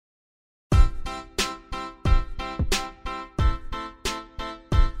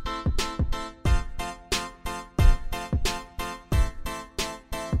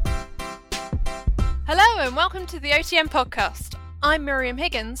Hello and welcome to the OTM podcast. I'm Miriam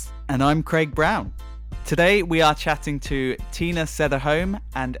Higgins. And I'm Craig Brown. Today we are chatting to Tina Sederholm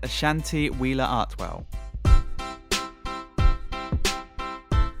and Ashanti Wheeler-Artwell.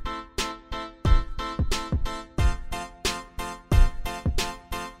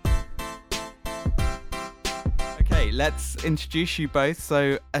 Okay, let's introduce you both.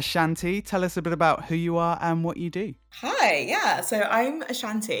 So Ashanti, tell us a bit about who you are and what you do. Hi, so I'm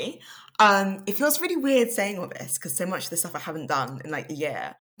Ashanti. It feels really weird saying all this because so much of the stuff I haven't done in like a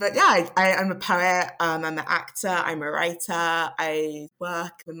year. But yeah, I'm a poet, I'm an actor, I'm a writer, I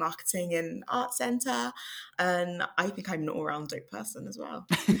work in marketing in art centre, and I think I'm an all-round dope person as well.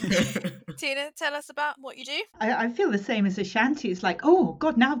 Tina, tell us about what you do. I feel the same as Ashanti. It's like, oh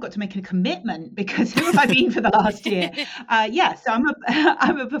God, now I've got to make a commitment because who have I been for the last year? So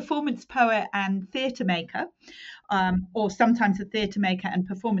I'm a performance poet and theatre maker, or sometimes a theatre maker and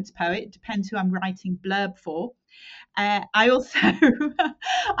performance poet. It depends who I'm writing blurb for. I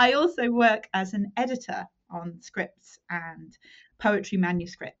also work as an editor on scripts and poetry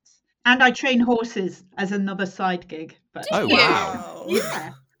manuscripts, and I train horses as another side gig. But Oh, wow.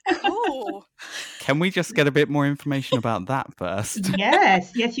 yeah. Cool. Can we just get a bit more information about that first?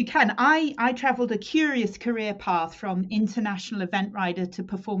 Yes, you can. I travelled a curious career path from international event rider to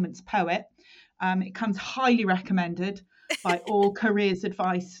performance poet. It comes highly recommended by all careers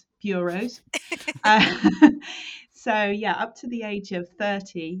advice bureaus. So yeah, up to the age of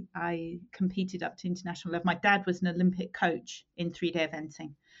 30, I competed up to international level. My dad was an Olympic coach in 3-day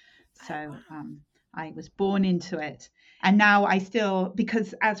eventing. So I was born into it. And now I still,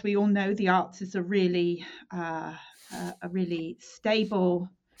 because as we all know, the arts is a really stable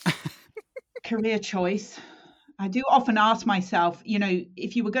career choice. I do often ask myself,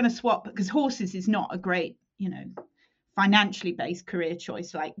 if you were going to swap, because horses is not a great, financially based career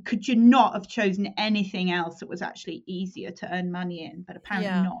choice. Like, could you not have chosen anything else that was actually easier to earn money in? But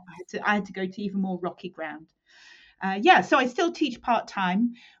apparently not. I had to go to even more rocky ground. So I still teach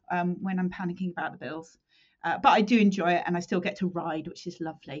part-time when I'm panicking about the bills. But I do enjoy it, and I still get to ride, which is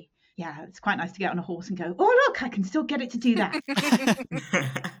lovely. Yeah, it's quite nice to get on a horse and go, oh, look, I can still get it to do that.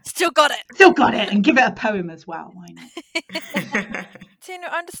 Still got it. And give it a poem as well. Why not? Tina,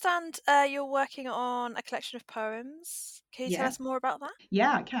 I understand you're working on a collection of poems. Can you tell us more about that?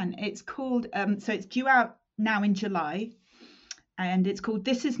 Yeah, I can. It's called, so it's due out now in July, and it's called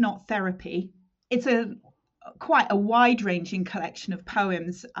This Is Not Therapy. It's quite a wide-ranging collection of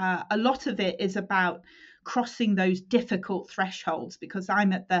poems. A lot of it is about crossing those difficult thresholds, because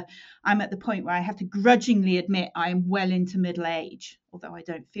I'm at the point where I have to grudgingly admit I am well into middle age, although I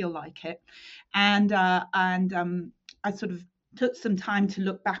don't feel like it, and I sort of took some time to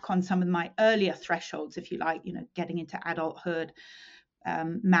look back on some of my earlier thresholds, if you like, getting into adulthood,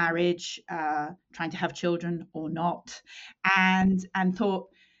 marriage, trying to have children or not, and thought,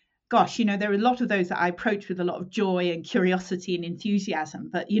 gosh, there are a lot of those that I approach with a lot of joy and curiosity and enthusiasm.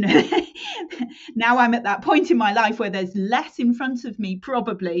 But, now I'm at that point in my life where there's less in front of me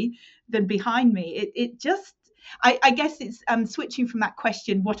probably than behind me. I guess it's switching from that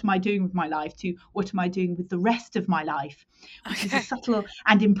question, what am I doing with my life, to what am I doing with the rest of my life, which is a subtle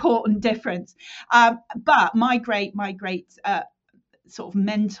and important difference. But my great sort of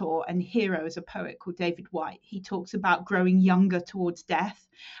mentor and hero as a poet called David White, he talks about growing younger towards death.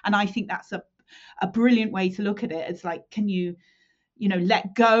 And I think that's a brilliant way to look at it. It's like, can you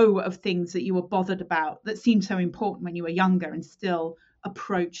let go of things that you were bothered about that seemed so important when you were younger, and still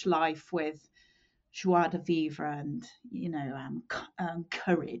approach life with joie de vivre and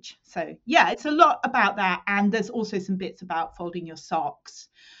courage. So yeah, it's a lot about that. And there's also some bits about folding your socks,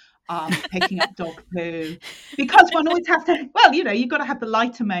 picking up dog poo, because one always has to, you've got to have the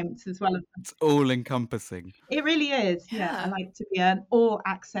lighter moments as well. It's all encompassing. It really is. Yeah. I like to be an all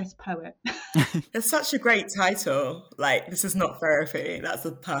access poet. It's such a great title. Like, This Is Not Therapy. That's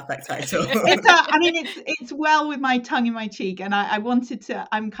a perfect title. It's well with my tongue in my cheek, and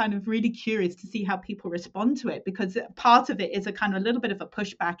I'm kind of really curious to see how people respond to it, because part of it is a kind of a little bit of a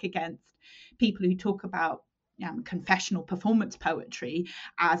pushback against people who talk about confessional performance poetry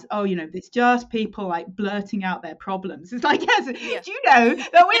as, it's just people like blurting out their problems. It's like, yes, do you know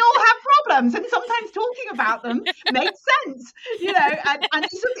that we all have problems, and sometimes talking about them makes sense, and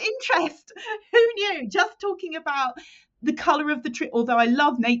it's of interest. Who knew? Just talking about the colour of the tree, although I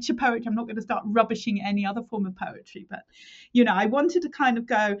love nature poetry, I'm not going to start rubbishing any other form of poetry, but I wanted to kind of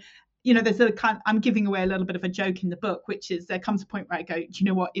go, there's I'm giving away a little bit of a joke in the book, which is there comes a point where I go, do you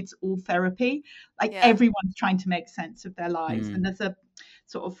know what? It's all therapy. Like, everyone's trying to make sense of their lives. And there's a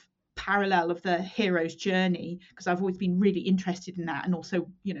sort of parallel of the hero's journey, because I've always been really interested in that, and also,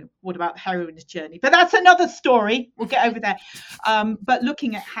 what about the heroine's journey? But that's another story. We'll get over there. But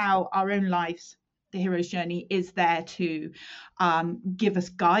looking at how our own lives, the hero's journey, is there to give us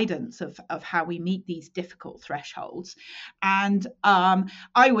guidance of how we meet these difficult thresholds. And I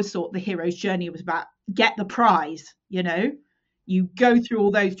always thought the hero's journey was about get the prize, you go through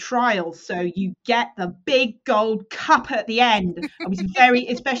all those trials, so you get the big gold cup at the end. I was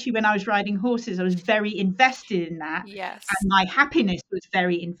especially when I was riding horses, I was very invested in that. Yes. And my happiness was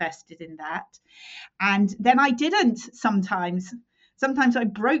very invested in that. And then I didn't sometimes. Sometimes I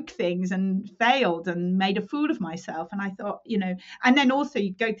broke things and failed and made a fool of myself. And I thought, and then also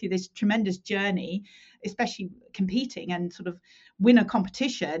you go through this tremendous journey, especially competing and sort of win a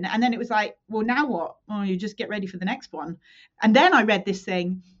competition. And then it was like, well, now what? Oh, you just get ready for the next one. And then I read this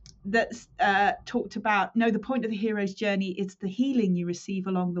thing that talked about, no, the point of the hero's journey is the healing you receive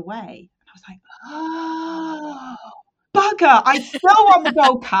along the way. And I was like, oh, bugger, I still want the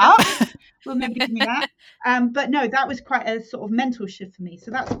gold cup. Will nobody give me that? But no, that was quite a sort of mental shift for me.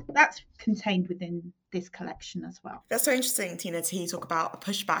 So that's contained within this collection as well. That's so interesting, Tina, to hear you talk about a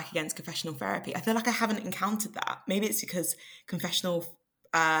pushback against confessional therapy. I feel like I haven't encountered that. Maybe it's because confessional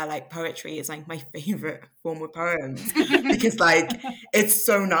poetry is like my favorite form of poems because it's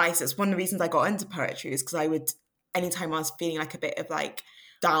so nice. It's one of the reasons I got into poetry is because anytime I was feeling like a bit of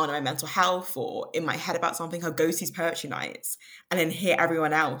down on my mental health or in my head about something, I'll go to these poetry nights and then hear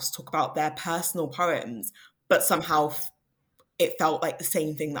everyone else talk about their personal poems, but somehow it felt like the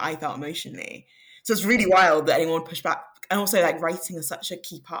same thing that I felt emotionally. So it's really wild that anyone would push back. And also writing is such a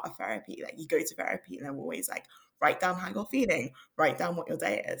key part of therapy. You go to therapy and they're always write down how you're feeling, write down what your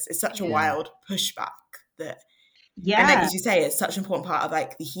day is. It's such a wild pushback that, and as you say, it's such an important part of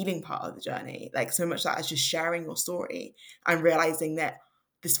the healing part of the journey. So much that is just sharing your story and realizing that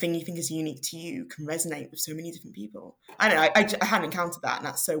this thing you think is unique to you can resonate with so many different people. I don't know, I hadn't encountered that, and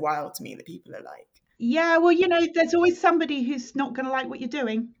that's so wild to me that people are yeah, well, there's always somebody who's not going to like what you're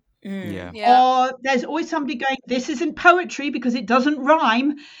doing. Yeah. Or there's always somebody going, this isn't poetry because it doesn't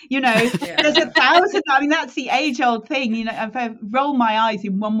rhyme. There's 1,000. I mean, that's the age-old thing. If I roll my eyes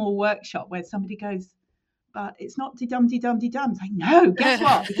in one more workshop where somebody goes, but it's not de-dum-de-dum-de-dum. It's like, no, guess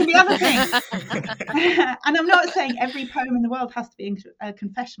what? It can be other things. And I'm not saying every poem in the world has to be a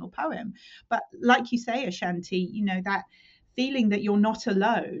confessional poem. But like you say, Ashanti, that feeling that you're not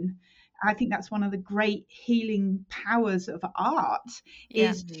alone, I think that's one of the great healing powers of art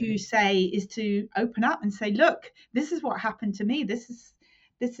is to open up and say, look, this is what happened to me. This is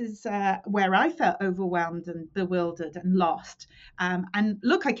where I felt overwhelmed and bewildered and lost. And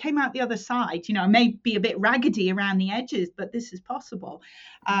look, I came out the other side. I may be a bit raggedy around the edges, but this is possible.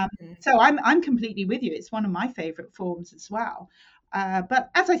 So I'm completely with you. It's one of my favorite forms as well. But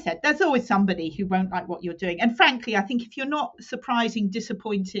as I said, there's always somebody who won't like what you're doing. And frankly, I think if you're not surprising,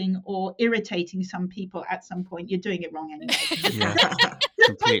 disappointing, or irritating some people at some point, you're doing it wrong anyway.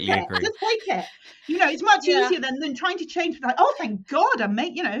 Just take it. Agree. Just take it. It's much easier than trying to change. Oh, thank God, somebody's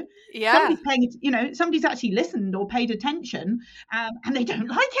paying. Somebody's actually listened or paid attention, and they don't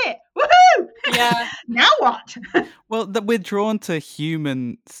like it. Woohoo! Yeah. Now what? Well, we're drawn to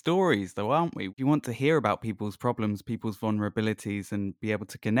human stories, though, aren't we? You want to hear about people's problems, people's vulnerabilities, and be able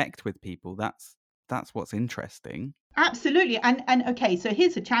to connect with people. That's what's interesting. Absolutely. And okay, so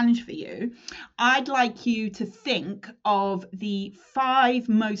here's a challenge for you. I'd like you to think of the 5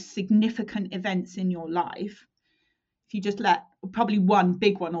 most significant events in your life. If you just let probably one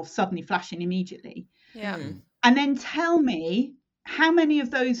big one or suddenly flashing immediately. Yeah. And then tell me how many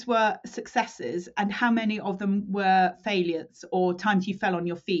of those were successes and how many of them were failures or times you fell on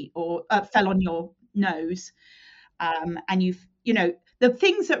your feet or fell on your nose. And the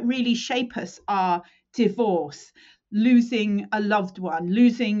things that really shape us are divorce, losing a loved one,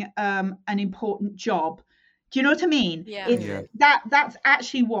 losing an important job. Do you know what I mean? Yeah. That's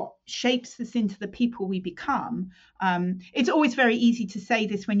actually what shapes us into the people we become. It's always very easy to say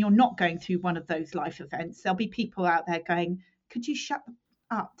this when you're not going through one of those life events. There'll be people out there going, could you shut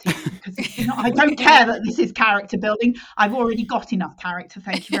up, Tina? Because I don't care that this is character building. I've already got enough character.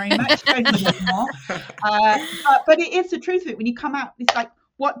 Thank you very much. Don't need any more. But it is the truth of it. When you come out, it's like,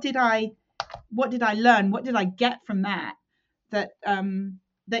 what did I learn? What did I get from that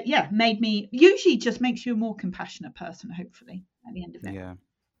made me, usually just makes you a more compassionate person, hopefully, at the end of it. Yeah.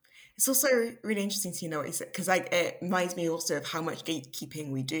 It's also really interesting to know what you said, because it reminds me also of how much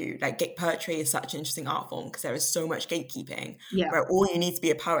gatekeeping we do. Poetry is such an interesting art form because there is so much gatekeeping, where all you need to be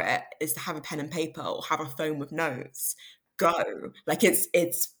a poet is to have a pen and paper or have a phone with notes, go. Like it's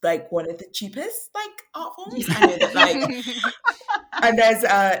like one of the cheapest like art forms. I know that like, and there's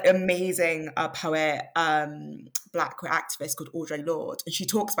an amazing poet, Black queer activist called Audre Lorde, and she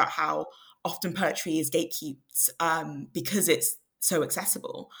talks about how often poetry is gatekept because it's so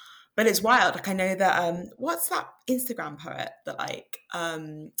accessible. But it's wild. Like I know that what's that Instagram poet that like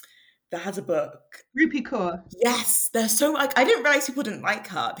that has a book? Rupi Kaur. Yes, there's so like I didn't realize people didn't like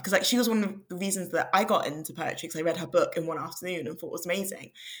her because like she was one of the reasons that I got into poetry because I read her book in one afternoon and thought it was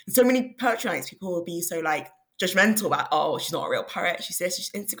amazing. And so many poetry nights, people will be so like judgmental about, oh, she's not a real poet. She says she's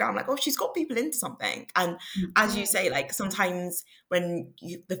Instagram, like, oh, she's got people into something. And as you say, like sometimes when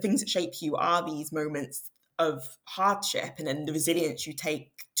the things that shape you are these moments of hardship and then the resilience you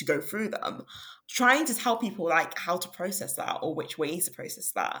take to go through them, trying to tell people like how to process that or which ways to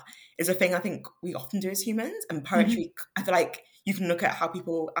process that is a thing I think we often do as humans. And poetry, I feel like you can look at how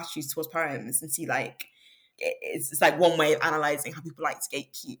people attitude towards poems and see like it's like one way of analysing how people like to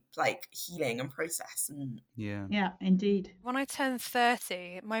gatekeep like healing and process. And yeah, indeed. When I turned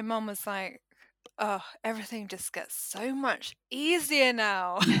 30, my mum was like, oh, everything just gets so much easier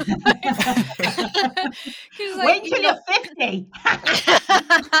now. Wait till you're 50.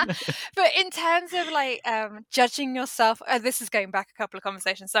 But in terms of like judging yourself, this is going back a couple of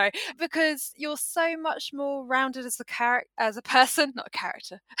conversations, sorry, because you're so much more rounded as a person, not a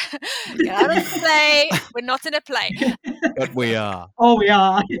character. Get out of the play. We're not in a play. But we are. Oh, we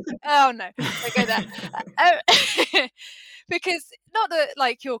are. Oh no, don't go there. Because not that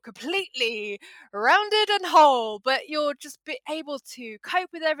like you're completely rounded and whole, but you're just able to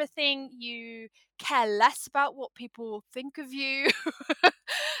cope with everything. You care less about what people think of you,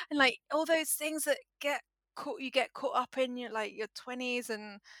 and like all those things that you get caught up in your 20s,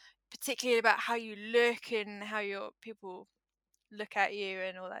 and particularly about how you look and how your people look at you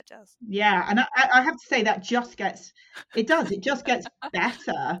and all that jazz. Yeah, and I have to say that just gets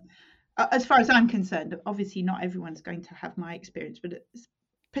better. As far as I'm concerned. Obviously not everyone's going to have my experience, but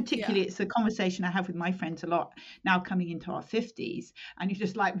particularly it's a conversation I have with my friends a lot now coming into our 50s, and you're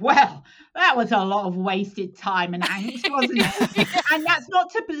just like, well, that was a lot of wasted time and angst, wasn't it? And that's not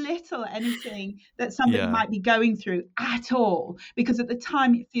to belittle anything that somebody might be going through at all, because at the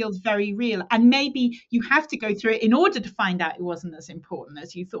time it feels very real, and maybe you have to go through it in order to find out it wasn't as important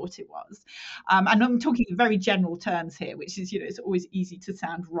as you thought it was. And I'm talking in very general terms here, which is, it's always easy to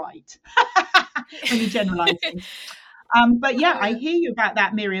sound right when you're generalizing. But yeah, I hear you about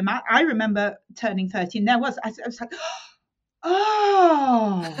that, Miriam. I remember turning 30, and I was like,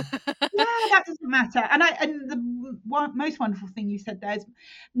 oh, yeah, that doesn't matter. And the most wonderful thing you said there is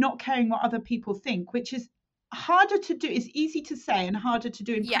not caring what other people think, which is harder to do. It's easy to say and harder to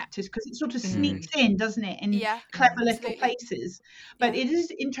do in practice, because it sort of sneaks in, doesn't it, in clever little places. But it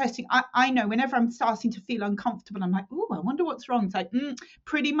is interesting. I know whenever I'm starting to feel uncomfortable, I'm like, oh, I wonder what's wrong. It's like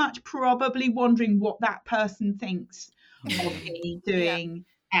pretty much probably wondering what that person thinks of me doing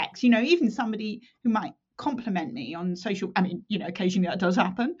X. Even somebody who might compliment me on social, occasionally that does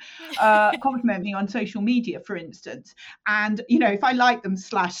happen, compliment me on social media, for instance, and if I like them /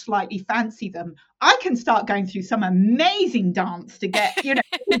 slightly fancy them, I can start going through some amazing dance to get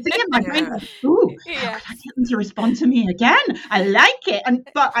it's in my brain like, ooh, how can I get them to respond to me again? I like it.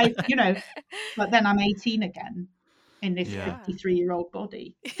 But then I'm 18 again in this 53-year-old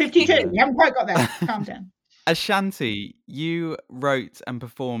body. 52, we haven't quite got there. Calm down. Ashanti, you wrote and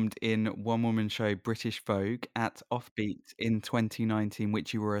performed in one-woman show British Vogue at Offbeat in 2019,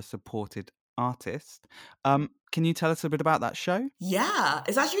 which you were a supported artist. Can you tell us a bit about that show? Yeah,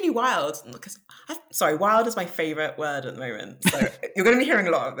 it's actually really wild. Because wild is my favourite word at the moment. So you're going to be hearing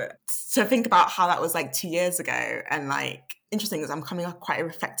a lot of it. So think about how that was like 2 years ago. And like, interesting is I'm coming off quite a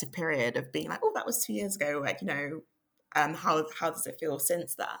reflective period of being like, oh, that was 2 years ago. Like, how does it feel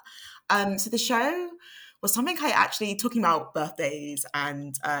since that? So the show was something I actually, talking about birthdays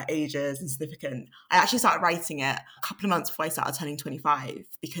and ages and significant, I actually started writing it a couple of months before I started turning 25,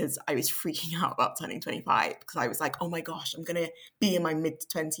 because I was freaking out about turning 25, because I was like, oh my gosh, I'm going to be in my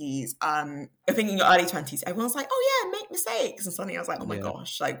mid-20s. I think in your early 20s, everyone's like, oh yeah, make mistakes. And suddenly I was like, oh my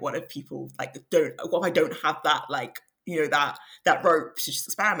gosh, like what if people like what if I don't have that, like, that rope to just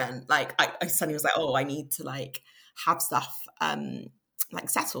experiment? Like I suddenly was like, oh, I need to like have stuff like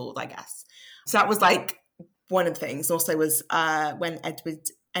settled, I guess. So that was like one of the things. Also was when Edward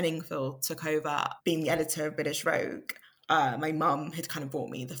Enningfield took over being the editor of British Vogue, my mum had kind of bought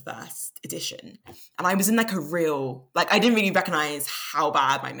me the first edition. And I was in like a real, like I didn't really recognise how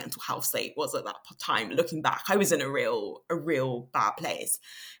bad my mental health state was at that time. Looking back, I was in a real bad place.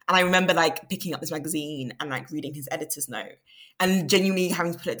 And I remember like picking up this magazine and like reading his editor's note. and genuinely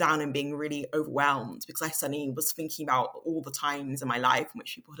having to put it down and being really overwhelmed, because I suddenly was thinking about all the times in my life in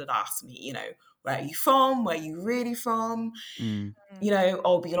which people had asked me, you know, where are you from? Where are you really from? Mm. You know,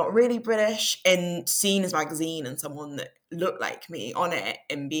 oh, but you're not really British. And seeing this magazine and someone that looked like me on it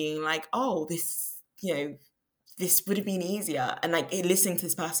and being like, oh, this, you know, this would have been easier. And like listening to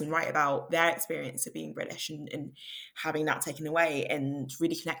this person write about their experience of being British and having that taken away and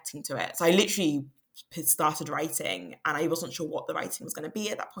really connecting to it. So I literally started writing, and I wasn't sure what the writing was going to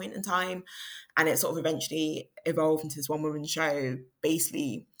be at that point in time. And it sort of eventually evolved into this one-woman show,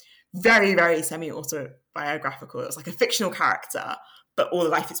 basically very, very semi-autobiographical. It was like a fictional character, but all the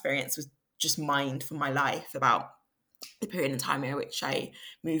life experience was just mined from my life about the period in time in which I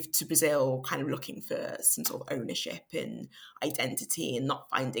moved to Brazil, kind of looking for some sort of ownership and identity and not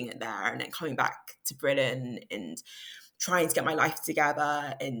finding it there, and then coming back to Britain and trying to get my life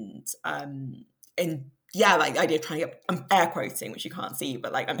together and yeah, like the idea of trying to get, I'm air quoting, which you can't see,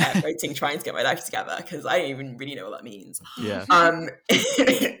 but like I'm air quoting trying to get my life together, because I don't even really know what that means. Yeah. And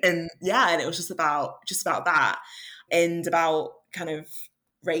yeah, and it was just about that, and about kind of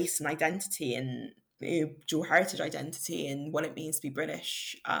race and identity and dual heritage identity and what it means to be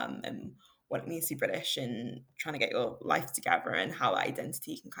British, and what it means to be British and trying to get your life together and how that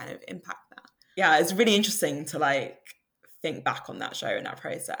identity can kind of impact that. Yeah, it's really interesting to like think back on that show and that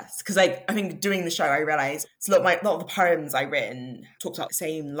process, because like I think doing the show I realized a lot of the poems I'd written talked about the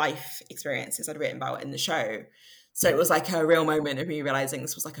same life experiences I'd written about in the show. So it was like a real moment of me realizing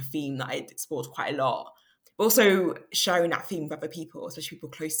this was like a theme that I'd explored quite a lot, but also sharing that theme with other people, especially people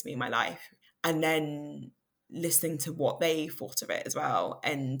close to me in my life, and then listening to what they thought of it as well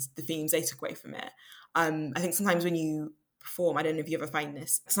and the themes they took away from it. I think sometimes when you perform, I don't know if you ever find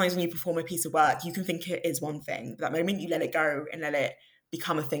this, sometimes when you perform a piece of work, you can think it is one thing, but that moment you let it go and let it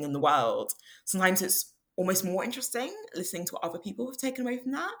become a thing in the world, sometimes it's almost more interesting listening to what other people have taken away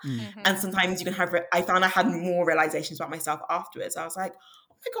from that. And sometimes you can have, I found I had more realizations about myself afterwards. I was like,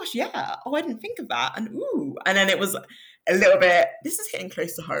 oh my gosh, yeah, oh, I didn't think of that, and ooh, and then it was a little bit, this is hitting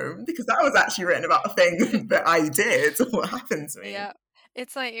close to home, because that was actually written about a thing that I did, what happened to me. Yeah.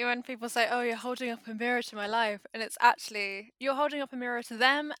 It's like when people say, oh, you're holding up a mirror to my life. And it's actually, you're holding up a mirror to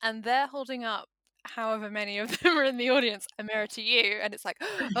them, and they're holding up, however many of them are in the audience, a mirror to you. And it's like,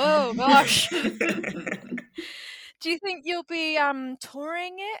 oh gosh. Do you think you'll be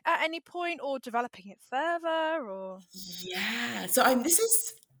touring it at any point, or developing it further, or? Yeah, so this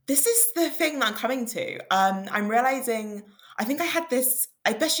is the thing that I'm coming to. I'm realizing, I think I had this,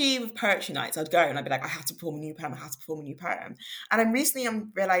 especially with poetry nights, I'd go and I'd be like, I have to perform a new poem, I have to perform a new poem. And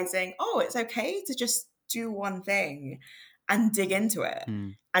I'm realizing, oh, it's okay to just do one thing and dig into it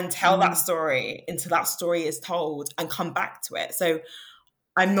and tell that story until that story is told and come back to it. So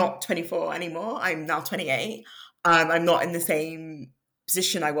I'm not 24 anymore, I'm now 28. I'm not in the same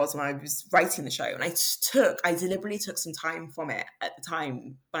position I was when I was writing the show. And I deliberately took some time from it at the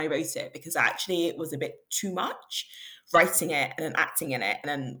time when I wrote it, because actually it was a bit too much writing it and then acting in it and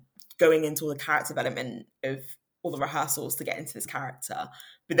then going into all the character development of all the rehearsals to get into this character,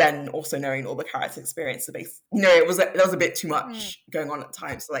 but then also knowing all the character experience. So it was a bit too much going on at the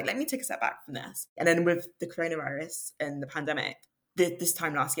time. So like, let me take a step back from this. And then with the coronavirus and the pandemic, this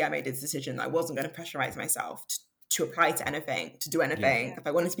time last year, I made a decision that I wasn't going to pressurize myself to apply to anything, to do anything. Yeah. If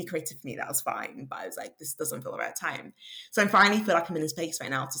I wanted to be creative for me, that was fine. But I was like, this doesn't feel the right time. So I finally feel like I'm in a space right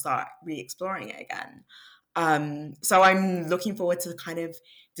now to start re-exploring it again. So I'm looking forward to kind of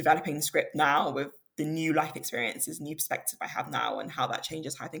developing the script now with the new life experiences, new perspective I have now, and how that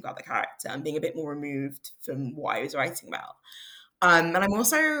changes how I think about the character and being a bit more removed from what I was writing about. And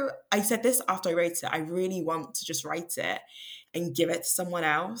I said this after I wrote it, I really want to just write it and give it to someone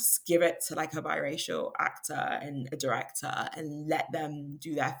else, give it to like a biracial actor and a director and let them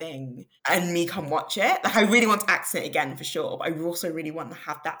do their thing and me come watch it. Like I really want to act in it again for sure, but I also really want to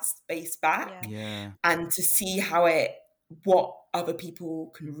have that space back and to see what other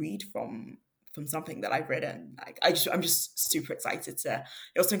people can read from something that I've written. Like I'm just super excited to,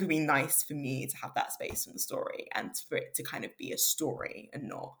 it also could be nice for me to have that space in the story and for it to kind of be a story and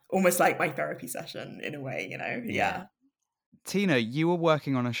not almost like my therapy session in a way, you know? Yeah. Tina, you were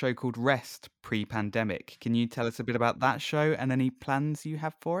working on a show called Rest pre-pandemic. Can you tell us a bit about that show and any plans you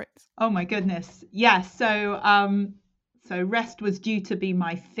have for it? Oh my goodness. Yeah, so Rest was due to be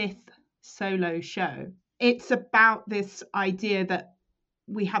my 5th solo show. It's about this idea that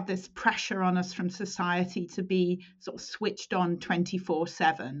we have this pressure on us from society to be sort of switched on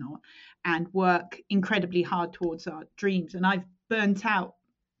 24/7 and work incredibly hard towards our dreams. And I've burnt out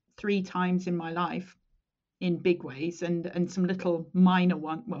 3 times in my life. in big ways, and some little minor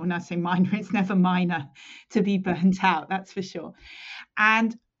one. Well, when I say minor, it's never minor to be burnt out, that's for sure.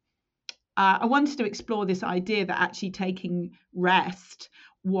 And I wanted to explore this idea that actually taking rest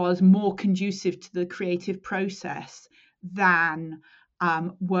was more conducive to the creative process than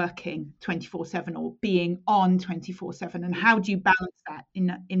working 24/7 or being on 24/7. And how do you balance that in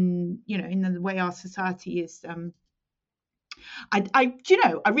the way our society is? I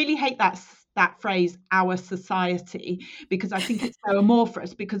really hate that phrase, our society, because I think it's so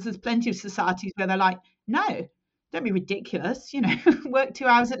amorphous, because there's plenty of societies where they're like, no, don't be ridiculous, work 2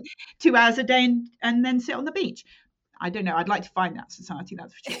 hours a day and then sit on the beach. I don't know. I'd like to find that society,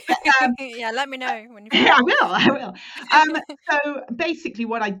 that's for sure. But, Yeah, let me know when you I will. So basically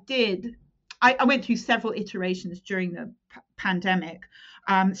what I did, I went through several iterations during the pandemic.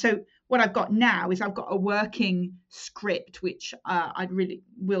 So what I've got now is I've got a working script, which I really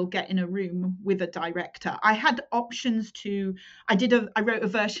will get in a room with a director. I had options I wrote a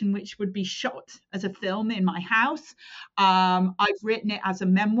version which would be shot as a film in my house. I've written it as a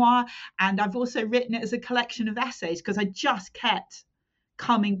memoir, and I've also written it as a collection of essays, because I just kept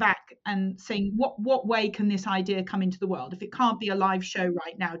coming back and saying, what way can this idea come into the world? If it can't be a live show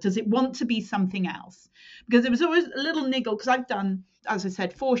right now, does it want to be something else? Because there was always a little niggle, because I've done, as I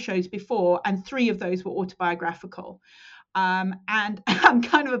said, 4 shows before, and 3 of those were autobiographical. And I'm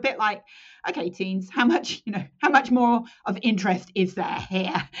kind of a bit like, okay, teens, how much more of interest is there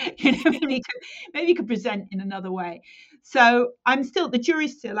here? Maybe you could present in another way. So the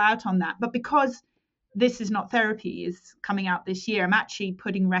jury's still out on that. But because This Is Not Therapy is coming out this year, I'm actually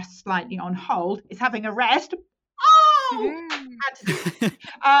putting rest slightly on hold. It's having a rest.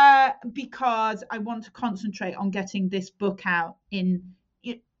 Because I want to concentrate on getting this book out in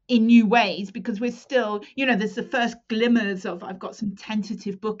new ways, because we're still, there's the first glimmers of, I've got some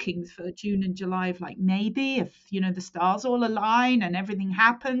tentative bookings for June and July of like, maybe if, the stars all align and everything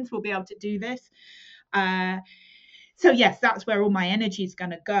happens, we'll be able to do this. So yes, that's where all my energy is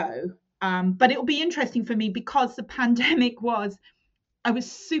going to go. But it'll be interesting for me, because the pandemic I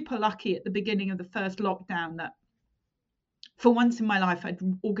was super lucky at the beginning of the first lockdown that for once in my life, I'd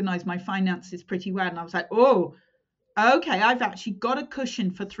organized my finances pretty well. And I was like, oh, okay, I've actually got a cushion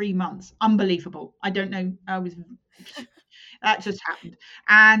for 3 months. Unbelievable. I don't know. That just happened.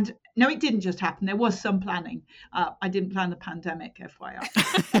 And no, it didn't just happen. There was some planning. I didn't plan the pandemic, FYI.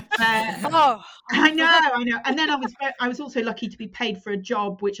 I know. And then I was also lucky to be paid for a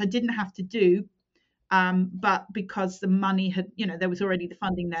job, which I didn't have to do. But because the money had, there was already the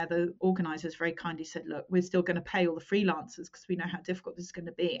funding there, the organisers very kindly said, look, we're still going to pay all the freelancers because we know how difficult this is going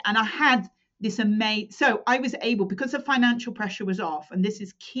to be. And I had this so I was able, because the financial pressure was off, and this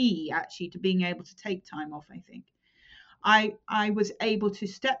is key actually to being able to take time off, I think. I was able to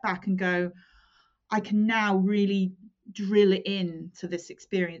step back and go, I can now really drill into this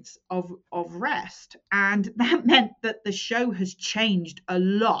experience of rest. And that meant that the show has changed a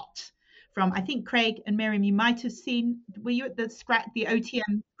lot. From, I think, Craig and Miriam, you might have seen, were you at the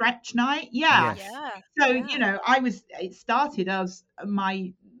OTM scratch night? Yeah. Yes. So, it started as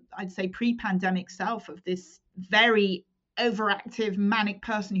I'd say pre-pandemic self of this very overactive, manic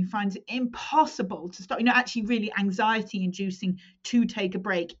person who finds it impossible to stop, actually really anxiety inducing to take a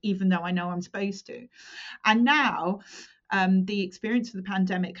break, even though I know I'm supposed to. And now the experience of the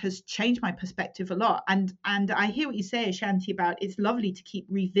pandemic has changed my perspective a lot. And I hear what you say, Ashanti, about it's lovely to keep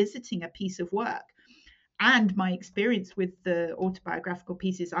revisiting a piece of work. And my experience with the autobiographical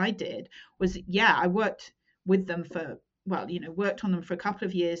pieces I did was, I worked with them worked on them for a couple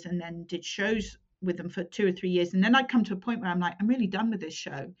of years, and then did shows with them for 2 or 3 years. And then I'd come to a point where I'm like, I'm really done with this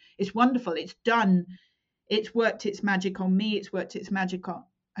show. It's wonderful. It's done. It's worked its magic on me. It's worked its magic on,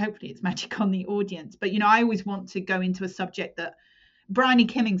 hopefully it's magic on the audience. But, I always want to go into a subject that Bryony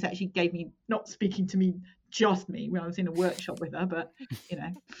Kimmings actually gave me, not speaking to me, just me, when I was in a workshop with her, but,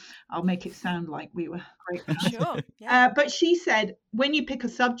 I'll make it sound like we were great. Sure. Yeah. But she said, when you pick a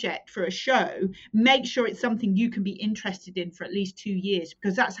subject for a show, make sure it's something you can be interested in for at least 2 years,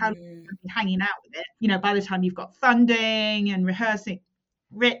 because that's how you're hanging out with it. By the time you've got funding and rehearsing,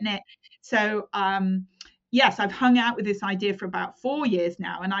 written it. So, yes, I've hung out with this idea for about 4 years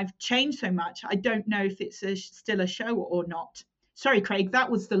now, and I've changed so much. I don't know if it's still a show or not. Sorry, Craig,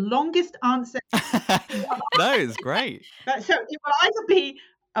 that was the longest answer. No, it's great. So it will either be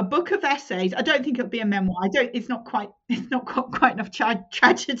a book of essays. I don't think it'll be a memoir. It's not quite enough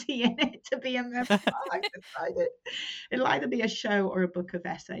tragedy in it to be a memoir. I've decided it'll either be a show or a book of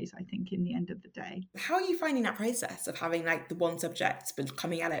essays, I think, in the end of the day. How are you finding that process of having like the one subject but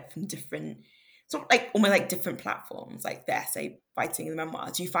coming at it from different, sort of like almost like different platforms, like the essay writing and the memoir?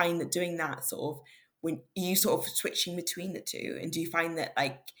 Do you find that doing that sort of when you sort of switching between the two, and do you find that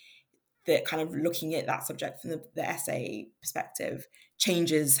like that kind of looking at that subject from the essay perspective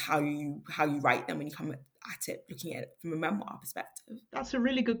changes how you write them when you come at it looking at it from a memoir perspective? That's a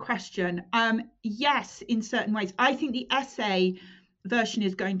really good question. Yes, in certain ways. I think the essay version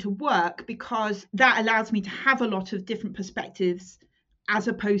is going to work because that allows me to have a lot of different perspectives as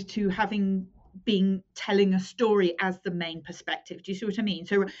opposed to having been telling a story as the main perspective. Do you see what I mean?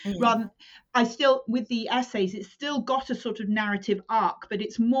 So rather, I still, with the essays, it's still got a sort of narrative arc, but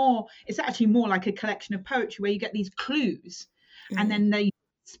it's actually more like a collection of poetry where you get these clues and then they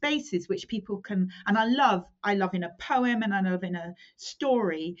spaces which people can, and I love in a poem and I love in a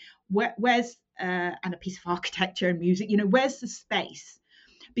story where's and a piece of architecture and music, where's the space,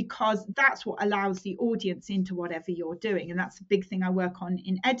 because that's what allows the audience into whatever you're doing. And that's a big thing I work on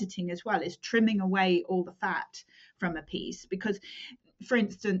in editing as well, is trimming away all the fat from a piece. Because, for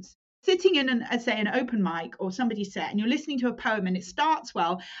instance, sitting in an open mic or somebody's set and you're listening to a poem and it starts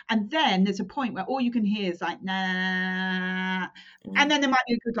well, and then there's a point where all you can hear is like, nah, and then there might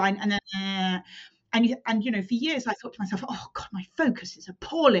be a good line, and then, and for years I thought to myself, oh God, my focus is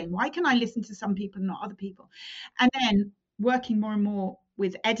appalling. Why can I listen to some people and not other people? And then working more and more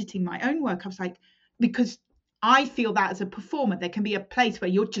with editing my own work, I was like, because I feel that as a performer, there can be a place where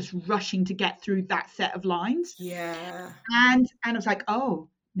you're just rushing to get through that set of lines. Yeah. And I was like, oh,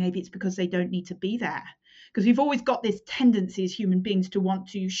 maybe it's because they don't need to be there. Because we've always got this tendency as human beings to want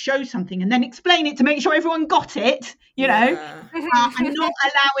to show something and then explain it to make sure everyone got it, and not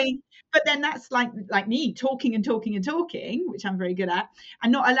allowing. But then that's like me talking and talking and talking, which I'm very good at, and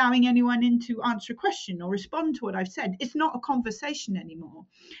not allowing anyone in to answer a question or respond to what I've said. It's not a conversation anymore.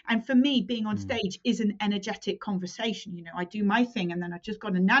 And for me, being on stage is an energetic conversation. I do my thing and then I just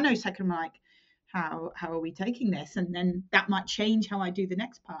got a nanosecond, I'm like, how are we taking this? And then that might change how I do the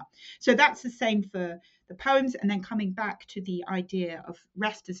next part. So that's the same for the poems. And then coming back to the idea of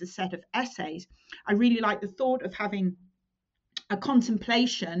rest as a set of essays, I really like the thought of having a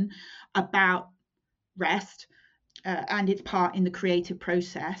contemplation about rest and its part in the creative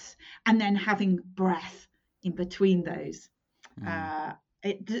process, and then having breath in between those.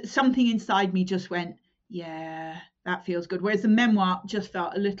 Something inside me just went, yeah, that feels good. Whereas the memoir just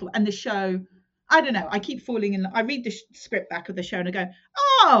felt a little, and the show, I don't know, I keep falling in. I read the script back of the show and I go,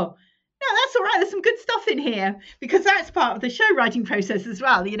 oh, no, that's all right. There's some good stuff in here, because that's part of the show writing process as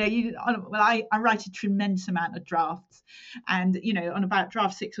well. I write a tremendous amount of drafts, and on about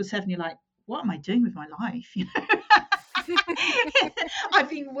draft 6 or 7, you're like, what am I doing with my life? I've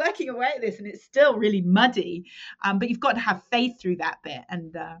been working away at this and it's still really muddy, but you've got to have faith through that bit.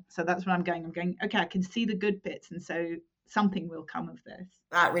 And so that's what I'm going, okay, I can see the good bits, and so something will come of this.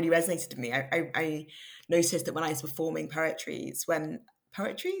 That really resonated with me. I noticed that when I was performing poetries,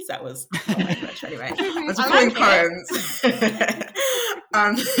 that was not my poetry anyway. I was performing poems.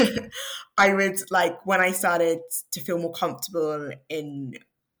 I would, when I started to feel more comfortable in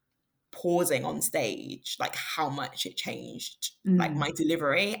pausing on stage, how much it changed my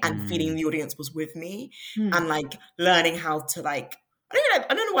delivery, and feeling the audience was with me, and learning how to I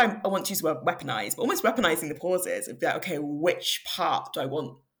don't know why I want to use the word weaponize, but almost weaponizing the pauses and be like, okay, which part do I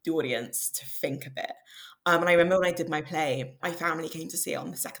want the audience to think a bit? And I remember when I did my play, my family came to see it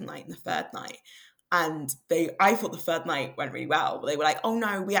on the second night and the third night. And I thought the third night went really well, but they were like, oh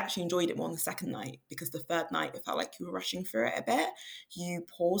no, we actually enjoyed it more on the second night, because the third night, it felt like you were rushing through it a bit. You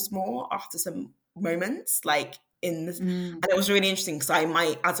paused more after some moments, in this. And it was really interesting, because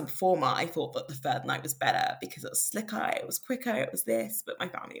as a performer, I thought that the third night was better because it was slicker, it was quicker, it was this. But my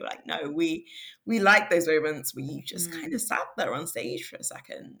family were like, no, we like those moments where you just kind of sat there on stage for a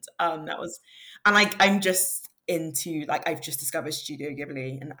second. That was, and I'm just into, I've just discovered Studio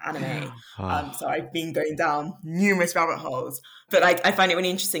Ghibli and anime, so I've been going down numerous rabbit holes, but I find it really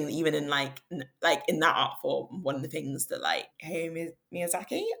interesting that even in in that art form, one of the things that Hayao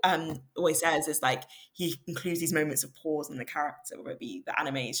Miyazaki always says is he includes these moments of pause in the character, whether it be the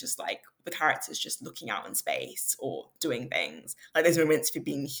anime is just the character's just looking out in space or doing things, those moments for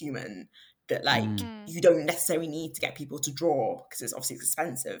being human that you don't necessarily need to get people to draw, because it's obviously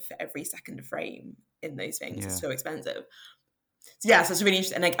expensive for every second of frame in those things. It's so expensive. So it's really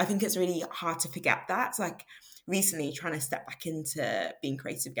interesting, and I think it's really hard to forget that. It's recently trying to step back into being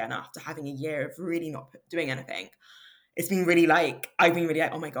creative again after having a year of really not doing anything. It's been really I've been really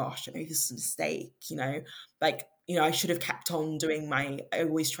oh my gosh, I know this is a mistake, I should have kept on doing I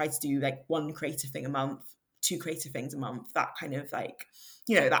always try to do one creative thing a month, 2 creative things a month, that kind of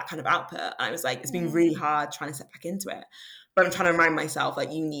that kind of output. And I was it's been really hard trying to step back into it, but I'm trying to remind myself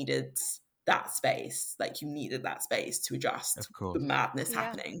you needed that space. Like, you needed that space to adjust Of to course. the madness Yeah.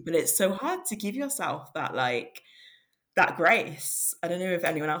 happening. But it's so hard to give yourself that, like, that grace. I don't know if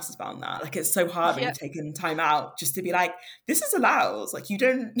anyone else has found that. Like, it's so hard when Yep. you've taken time out just to be like, this is allowed. Like, you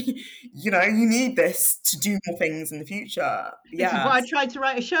don't, you know, you need this to do more things in the future. This is Yeah. why I tried to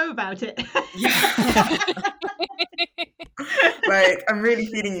write a show about it. Yeah. Like, I'm really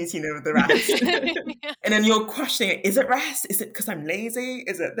feeling you, Tina, with the rest. And then you're questioning it. Is it rest? Is it because I'm lazy?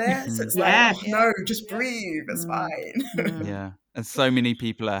 Is it this? It's Yeah. like, no, just breathe. It's fine. Yeah. And so many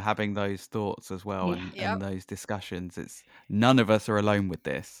people are having those thoughts as well, Yeah. Yep. and those discussions. It's none of us are alone with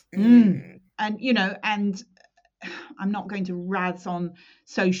this. And, you know, and I'm not going to razz on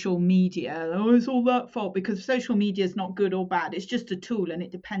social media. Oh, it's all that fault, because social media is not good or bad. It's just a tool, and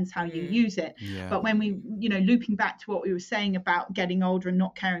it depends how you use it. Yeah. But when we, you know, looping back to what we were saying about getting older and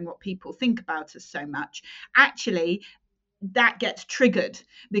not caring what people think about us so much, actually, that gets triggered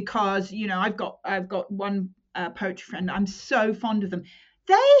because, you know, I've got one poetry friend. I'm so fond of them.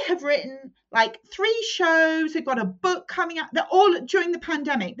 They have written like 3 shows. They've got a book coming out. They're all during the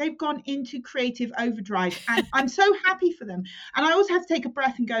pandemic. They've gone into creative overdrive, and I'm so happy for them. And I always have to take a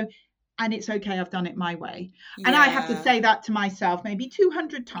breath and go, and it's okay. I've done it my way. Yeah. And I have to say that to myself maybe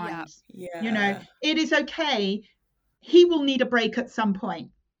 200 times. Yeah. You know, it is okay. He will need a break at some point,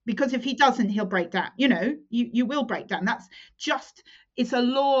 because if he doesn't, he'll break down. You know, you will break down. That's just, it's a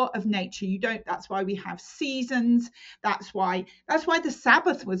law of nature. You don't, that's why we have seasons. That's why the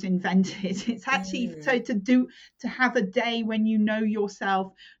Sabbath was invented. It's actually so to have a day when you know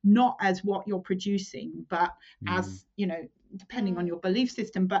yourself, not as what you're producing, but as, you know, depending on your belief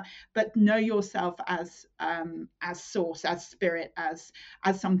system, but know yourself as source, as spirit, as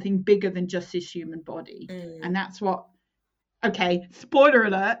something bigger than just this human body. And that's what, okay, spoiler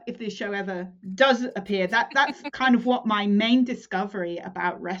alert, if this show ever does appear, that's kind of what my main discovery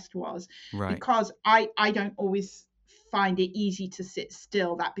about rest was. Right. Because I don't always find it easy to sit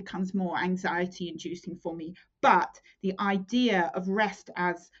still. That becomes more anxiety inducing for me. But the idea of rest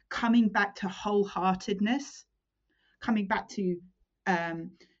as coming back to wholeheartedness, coming back to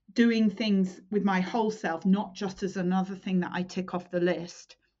doing things with my whole self, not just as another thing that I tick off the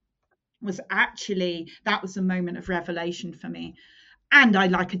list, was actually, that was a moment of revelation for me. And I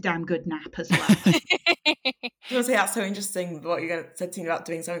like a damn good nap as well. I was say that's so interesting what you're said about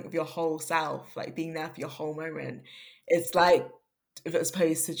doing something with your whole self, like being there for your whole moment. It's like, if as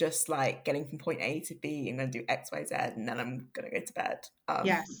opposed to just like getting from point A to B, I'm going to do X, Y, Z, and then I'm going to go to bed.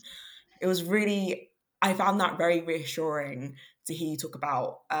 Yes. It was really, I found that very reassuring to hear you talk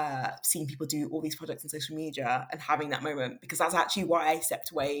about seeing people do all these projects on social media and having that moment, because that's actually why I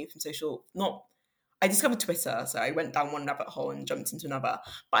stepped away from I discovered Twitter, so I went down one rabbit hole and jumped into another,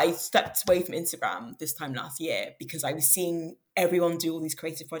 but I stepped away from Instagram this time last year because I was seeing everyone do all these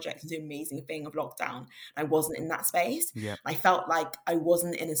creative projects and do amazing thing of lockdown. I wasn't in that space. Yep. I felt like I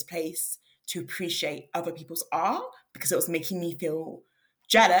wasn't in this place to appreciate other people's art because it was making me feel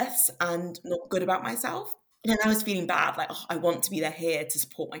jealous and not good about myself. And I was feeling bad, like, oh, I want to be there here to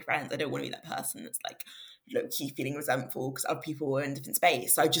support my friends. I don't want to be that person that's like low-key feeling resentful because other people were in a different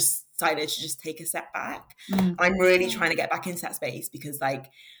space. So I just decided to just take a step back. I'm really trying to get back into that space because, like,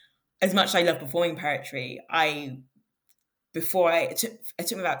 as much as I love performing poetry, it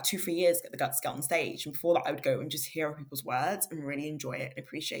took me about 2-3 years to get the guts to get on stage. And before that, I would go and just hear other people's words and really enjoy it and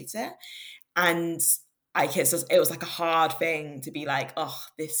appreciate it. And it was like a hard thing to be like, oh,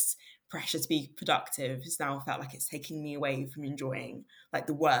 this pressure to be productive has now felt like it's taking me away from enjoying like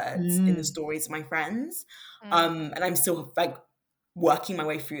the words in the stories of my friends. And I'm still like working my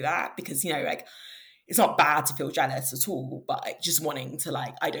way through that because, you know, like it's not bad to feel jealous at all, but like, just wanting to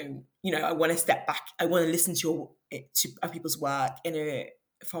like, I want to step back. I want to listen to other people's work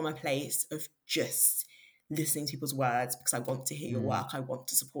from a place of just listening to people's words because I want to hear your work. I want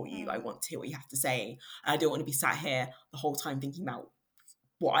to support you. I want to hear what you have to say. And I don't want to be sat here the whole time thinking about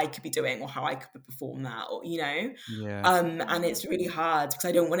what I could be doing or how I could perform that, or, you know. And it's really hard because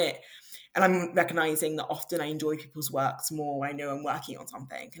I don't want it. And I'm recognizing that often I enjoy people's works more when I know I'm working on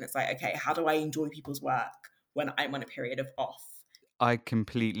something. And it's like, okay, how do I enjoy people's work when I'm on a period of off? I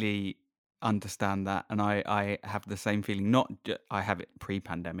completely understand that, and I have the same feeling. I have it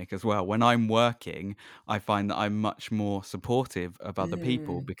pre-pandemic as well. When I'm working, I find that I'm much more supportive of other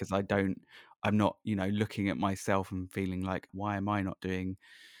people because I'm not, you know, looking at myself and feeling like, why am I not doing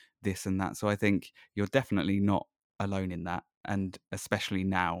this and that? So I think you're definitely not alone in that, and especially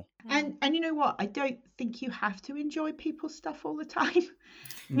now. And you know what? I don't think you have to enjoy people's stuff all the time.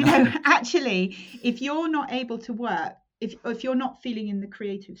 You know, actually, if you're not able to work, if you're not feeling in the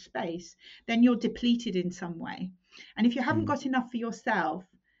creative space, then you're depleted in some way. And if you haven't got enough for yourself,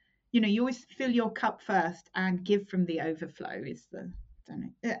 you always fill your cup first and give from the overflow is the,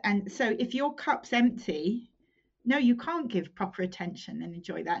 don't know. And so if your cup's empty, no, you can't give proper attention and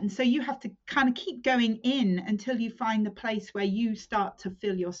enjoy that. And so you have to kind of keep going in until you find the place where you start to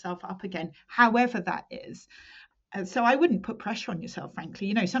fill yourself up again, however that is. So I wouldn't put pressure on yourself,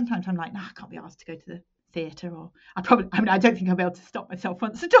 frankly. Sometimes I'm like, no, I can't be asked to go to the theatre, or I don't think I'll be able to stop myself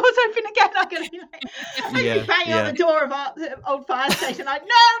once the door's open again. I'm going to be like, I'm going to be banging on the door of our old fire station, like,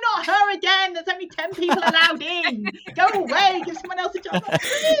 no, not her again. There's only 10 people allowed in. Go away, give someone else a job,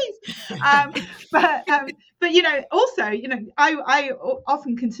 please. But also, I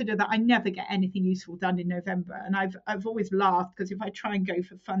often consider that I never get anything useful done in November, and I've always laughed, because if I try and go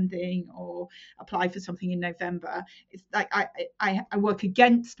for funding or apply for something in November, it's like I work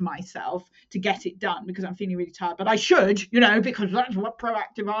against myself to get it done, because I'm feeling really tired, but I should, because that's what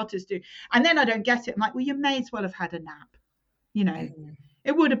proactive artists do. And then I don't get it. I'm like, well, you may as well have had a nap.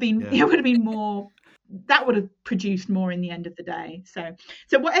 It would have been more, that would have produced more in the end of the day. So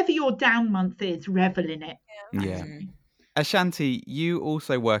whatever your down month is, revel in it. Yeah. Ashanti, you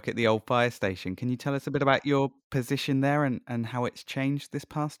also work at the old fire station. Can you tell us a bit about your position there and how it's changed this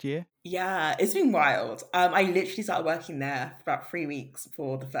past year? Yeah, it's been wild. I literally started working there for about 3 weeks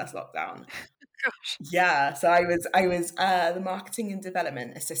before the first lockdown. Gosh. Yeah, so I was the marketing and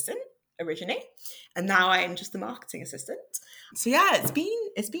development assistant originally, and now I am just the marketing assistant. So yeah,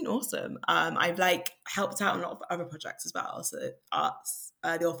 it's been awesome. I've helped out on a lot of other projects as well. So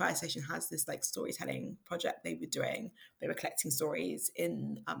the old fire station has this storytelling project they were doing. They were collecting stories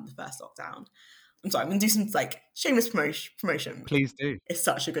in the first lockdown. I'm sorry, I'm going to do some shameless promotion. Please do. It's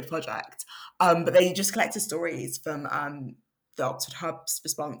such a good project. But they just collected stories from the Oxford Hub's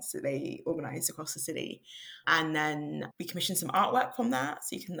response that they organised across the city. And then we commissioned some artwork from that,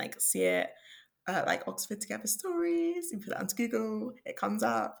 so you can see it. Oxford Together Stories, you put it onto Google, it comes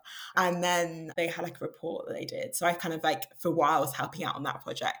up. And then they had a report that they did. So I kind of for a while was helping out on that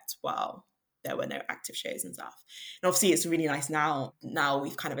project while there were no active shows and stuff. And obviously it's really nice now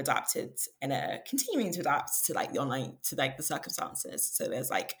we've kind of adapted and are continuing to adapt to the online, to the circumstances. So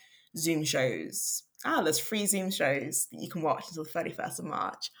there's Zoom shows. There's free Zoom shows that you can watch until the 31st of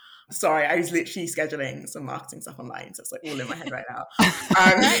March. Sorry, I was literally scheduling some marketing stuff online, so it's all in my head right now.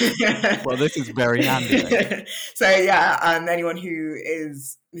 Well, this is very handy. So yeah, anyone who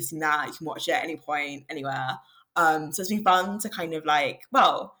is missing that, you can watch it at any point, anywhere. So it's been fun to kind of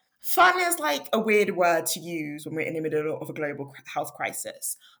fun is a weird word to use when we're in the middle of a global health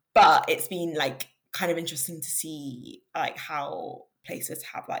crisis, but it's been kind of interesting to see how places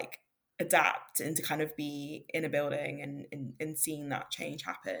have adapt and to kind of be in a building and seeing that change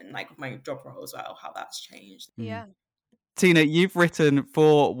happen, with my job role as well, how that's changed. Yeah. Tina, you've written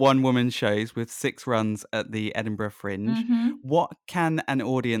 4 one-woman shows with 6 runs at the Edinburgh Fringe. Mm-hmm. What can an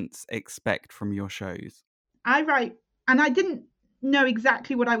audience expect from your shows? I write, and I didn't know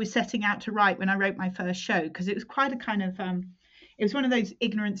exactly what I was setting out to write when I wrote my first show, because it was quite a kind of it was one of those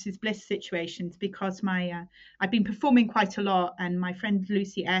ignorance is bliss situations, because I've been performing quite a lot, and my friend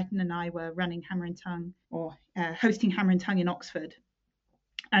Lucy Ayrton and I were running Hammer and Tongue, or hosting Hammer and Tongue in Oxford.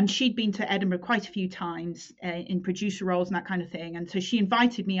 And she'd been to Edinburgh quite a few times in producer roles and that kind of thing. And so she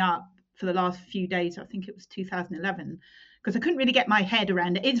invited me up for the last few days, I think it was 2011, because I couldn't really get my head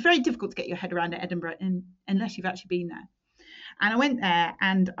around it. It's very difficult to get your head around Edinburgh unless you've actually been there. And I went there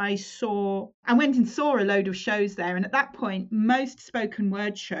and I went and saw a load of shows there. And at that point, most spoken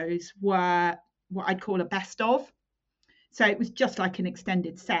word shows were what I'd call a best of. So it was just like an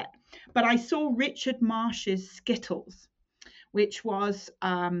extended set. But I saw Richard Marsh's Skittles, which was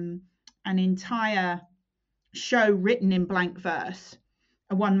an entire show written in blank verse,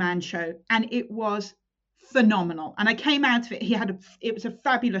 a one-man show. And it was phenomenal. And I came out of it. It was a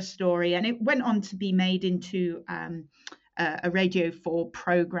fabulous story. And it went on to be made into a Radio 4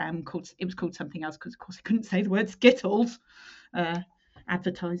 program called something else, because of course I couldn't say the word Skittles,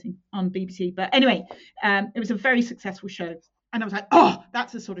 advertising on BBC. But anyway, it was a very successful show, and I was like, oh,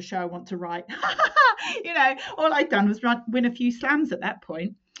 that's the sort of show I want to write. All I'd done was win a few slams at that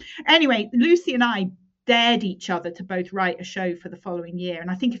point. Anyway, Lucy and I dared each other to both write a show for the following year, and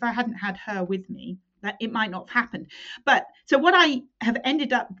I think if I hadn't had her with me, that it might not have happened. But so what I have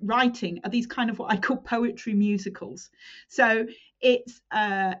ended up writing are these kind of what I call poetry musicals. So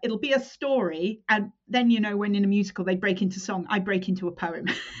it'll be a story, and then when in a musical they break into song, I break into a poem,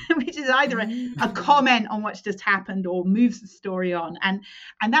 which is either a comment on what's just happened or moves the story on, and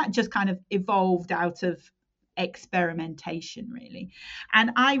that just kind of evolved out of experimentation, really.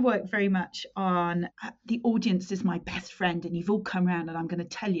 And I work very much on the audience is my best friend, and you've all come around and I'm going to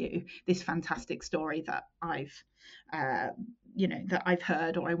tell you this fantastic story that I've that I've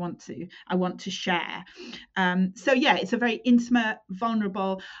heard or I want to share. So yeah, it's a very intimate,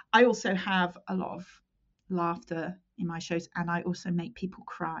 vulnerable. I also have a lot of laughter in my shows, and I also make people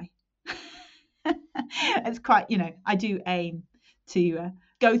cry. It's quite, I do aim to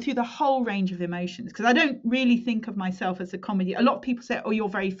go through the whole range of emotions, because I don't really think of myself as a comedy. A lot of people say, oh, you're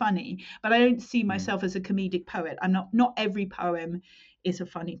very funny, but I don't see myself as a comedic poet. I'm not every poem is a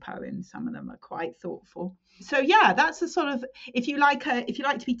funny poem. Some of them are quite thoughtful. So yeah, that's a sort of, if you like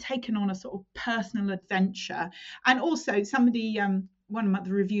to be taken on a sort of personal adventure. And also somebody, one of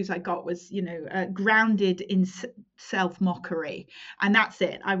the reviews I got was, grounded in self-mockery, and that's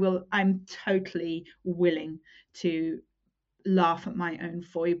it. I'm totally willing to laugh at my own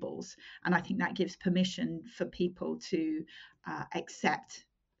foibles, and I think that gives permission for people to accept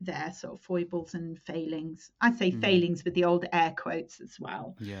their sort of foibles and failings. I say failings with the old air quotes as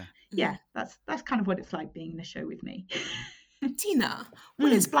well. Yeah, that's kind of what it's like being in a show with me. Tina,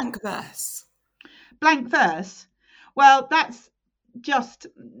 what is blank verse? Blank verse? Well, that's just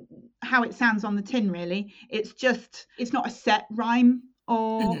how it sounds on the tin, really. It's not a set rhyme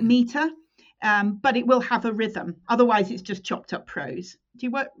or meter, but it will have a rhythm. Otherwise, it's just chopped up prose. Do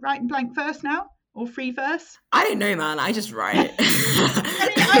you write in blank verse now, or free verse? I don't know, man. I just write.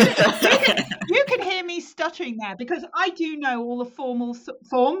 You can hear me stuttering there, because I do know all the formal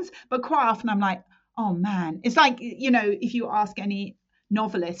forms, but quite often I'm like, oh man. It's like, if you ask any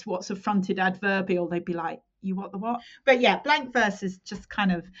novelist what's a fronted adverbial, they'd be like, you what the what? But yeah, blank verse is just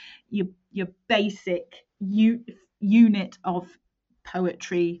kind of your basic unit of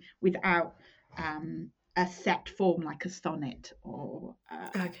poetry without a set form like a sonnet or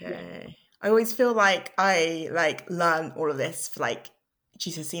okay. Yeah. I always feel like I learn all of this for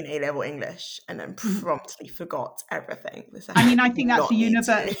GCSE and A-level English, and then promptly forgot everything. I think that's a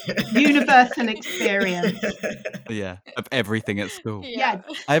universal experience. Yeah, of everything at school. Yeah.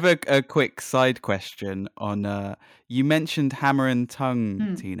 I have a quick side question on, you mentioned Hammer and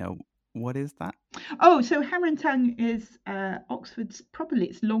Tongue, Tina. What is that? Oh, so Hammer and Tongue is Oxford's probably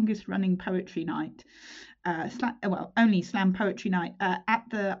its longest running poetry night. Only slam poetry night at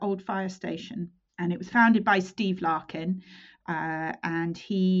the old fire station, and it was founded by Steve Larkin, and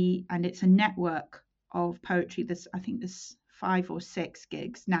it's a network of poetry. I think there's 5 or 6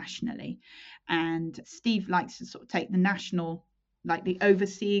 gigs nationally, and Steve likes to sort of take the national, like the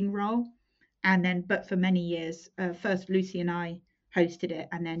overseeing role, and then but for many years, first Lucy and I hosted it,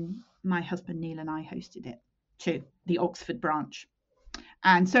 and then my husband Neil and I hosted it too, the Oxford branch.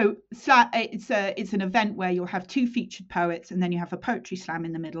 And so it's an event where you'll have 2 featured poets, and then you have a poetry slam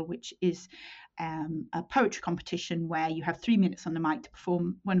in the middle, which is a poetry competition where you have 3 minutes on the mic to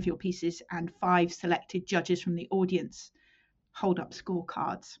perform one of your pieces, and 5 selected judges from the audience hold up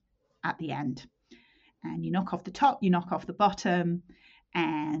scorecards at the end. And you knock off the top, you knock off the bottom,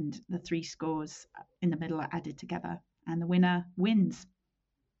 and the 3 scores in the middle are added together, and the winner wins.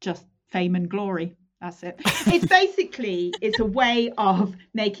 Just fame and glory. That's it. It's a way of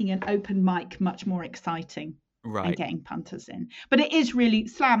making an open mic much more exciting, right, and getting punters in. But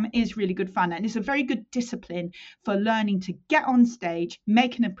slam is really good fun, and it's a very good discipline for learning to get on stage,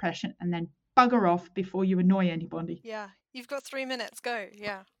 make an impression, and then bugger off before you annoy anybody. Yeah, you've got 3 minutes, go.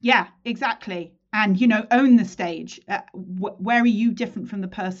 Yeah, exactly. And own the stage. Where are you different from the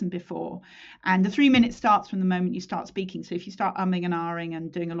person before? And the 3 minutes starts from the moment you start speaking. So if you start umming and ahhing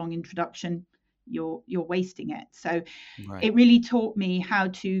and doing a long introduction, you're wasting it. So It really taught me how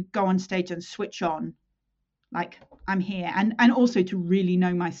to go on stage and switch on, like I'm here, and also to really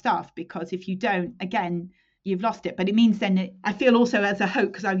know my stuff, because if you don't, again, you've lost it. But it means then I feel also as a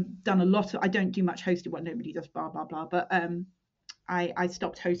host, because I've done I don't do much hosting, what nobody does, blah blah blah, but I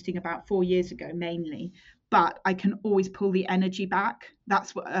stopped hosting about 4 years ago mainly, but I can always pull the energy back.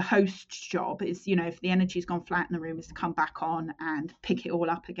 That's what a host's job is, if the energy's gone flat in the room, is to come back on and pick it all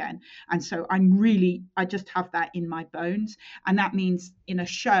up again. And so I just have that in my bones. And that means in a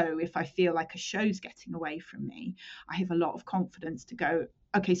show, if I feel like a show's getting away from me, I have a lot of confidence to go,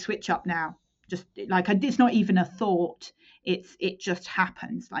 okay, switch up now. Just like, it's not even a thought. It just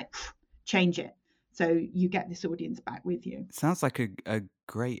happens, like change it. So you get this audience back with you. Sounds like a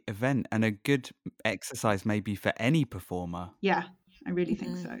great event and a good exercise maybe for any performer. Yeah, I really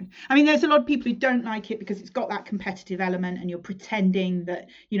think so. There's a lot of people who don't like it because it's got that competitive element and you're pretending that,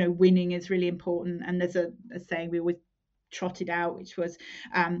 winning is really important. And there's a saying we always trotted out, which was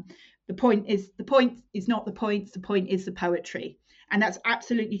the point is not the points, the point is the poetry. And that's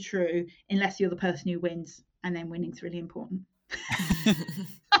absolutely true, unless you're the person who wins, and then winning's really important.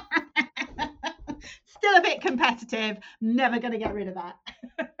 Still a bit competitive, never going to get rid of that.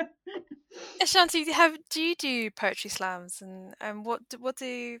 Ashanti, do you do poetry slams, and what would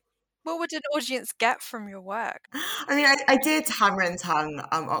an audience get from your work? I mean, I did Hammer and Tongue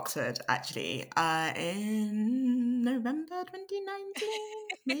Oxford actually in November 2019,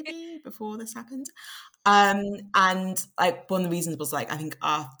 maybe before this happened. And like one of the reasons was like I think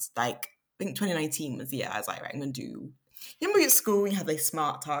after like I think 2019 was the year I was like, right, I'm gonna do. You remember at school we had like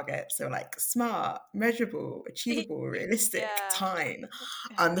smart targets, so like smart, measurable, achievable, realistic, Yeah. time.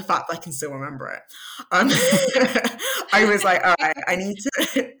 The fact that I can still remember it. I was like, all right, I need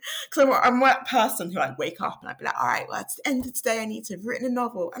to, because I'm that person who like wake up and I'd be like, all right, well, at the end of today I need to have written a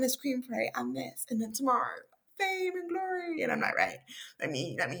novel and a screenplay and this, and then tomorrow fame and glory, and I'm like, right, let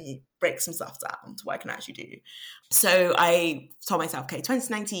me break some stuff down to what I can actually do. So I told myself, okay,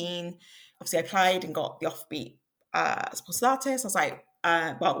 2019, obviously I applied and got the Offbeat supported artist. I was like,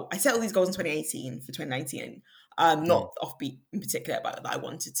 well, I set all these goals in 2018 for 2019. Not Offbeat in particular, but that I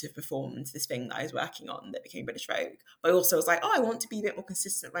wanted to perform to this thing that I was working on that became British Vogue. But I also was like, oh, I want to be a bit more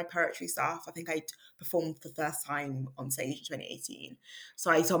consistent with my poetry stuff. I think I performed for the first time on stage in 2018. So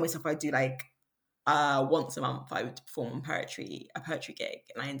I told myself I'd do like once a month I would perform a poetry gig,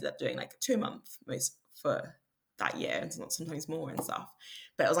 and I ended up doing like 2 a month most for that year, and not sometimes more and stuff.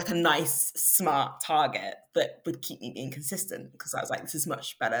 But it was like a nice smart target that would keep me being consistent, because I was like, this is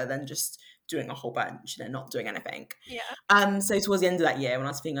much better than just doing a whole bunch and then not doing anything. Yeah. So towards the end of that year, when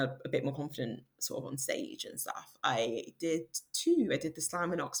I was feeling a bit more confident sort of on stage and stuff, I did the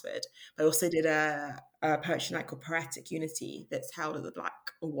slam in Oxford, but I also did a poetry night called Poetic Unity that's held at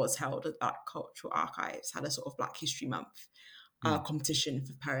was held at Black Cultural Archives, had a sort of Black History Month competition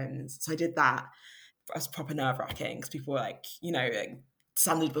for poems. So I did that. It was proper nerve-wracking because people were like, like,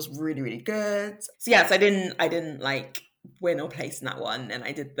 standard was really, really good. So yes, I didn't like win or place in that one, and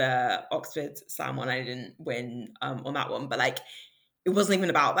I did the Oxford Slam one. I didn't win on that one, but like it wasn't even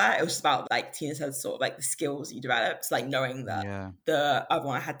about that. It was just about, like Tina said, sort of like the skills you develop. So like knowing that the other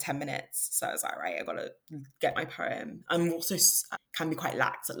one I had 10 minutes, so I was like, right, I gotta get my poem. I'm also can be quite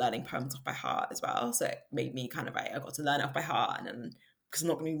lax at learning poems off by heart as well, so it made me kind of I got to learn it off by heart, and then because I'm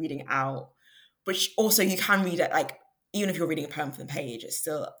not going to be reading it out, which also you can read it like. Even if you're reading a poem from the page, it's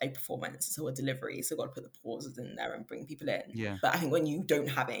still a performance, it's still a delivery, so you've got to put the pauses in there and bring people in. Yeah. But I think when you don't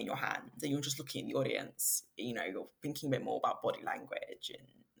have it in your hands and you're just looking at the audience, you're thinking a bit more about body language and,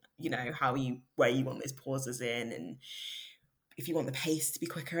 where you want those pauses in, and if you want the pace to be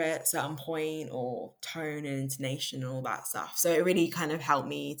quicker at a certain point, or tone and intonation and all that stuff. So it really kind of helped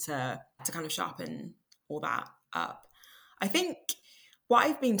me to kind of sharpen all that up. I think what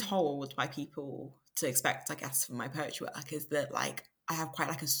I've been told by people to expect, I guess, from my poetry work is that like I have quite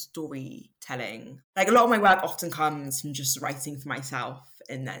like a storytelling. Like a lot of my work often comes from just writing for myself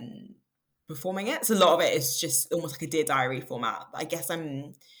and then performing it. So a lot of it is just almost like a Dear Diary format. I guess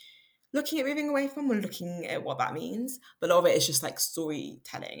I'm looking at moving away from, or looking at what that means. But a lot of it is just like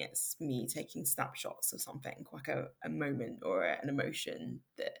storytelling. It's me taking snapshots of something, like a moment or an emotion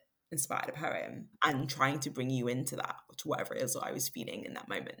that inspired a poem, and trying to bring you into that, to whatever it is that I was feeling in that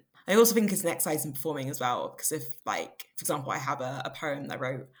moment. I also think it's an exercise in performing as well, because if, like, for example, I have a poem that I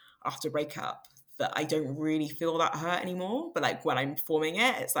wrote after a breakup that I don't really feel that hurt anymore, but like when I'm performing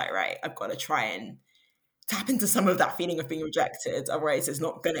it, it's like, right, I've got to try and tap into some of that feeling of being rejected, otherwise it's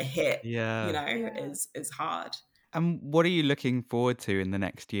not going to hit, is hard. And what are you looking forward to in the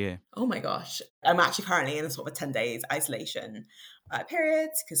next year? Oh my gosh. I'm actually currently in a sort of a 10 days isolation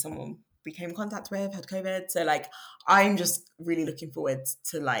period, because someone we came in contact with had COVID. So like, I'm just really looking forward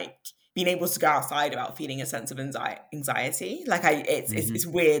to like being able to go outside without feeling a sense of anxiety. Like it's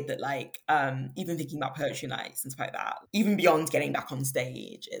weird that like, even thinking about poetry nights and stuff like that, even beyond getting back on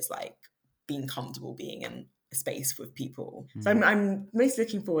stage, is like being comfortable being in a space with people. So I'm most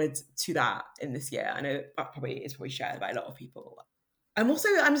looking forward to that in this year. I know that is probably shared by a lot of people. I'm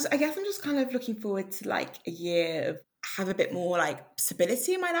just kind of looking forward to like a year of have a bit more like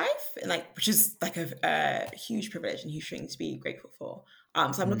stability in my life, and like, which is like a huge privilege and huge thing to be grateful for.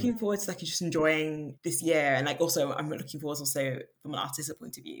 So I'm looking forward to like just enjoying this year, and like also I'm looking forward also from an artistic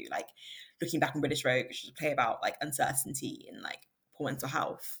point of view, like looking back on British Vogue, which is a play about like uncertainty and like poor mental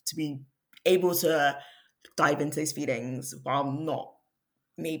health, to be able to dive into those feelings while not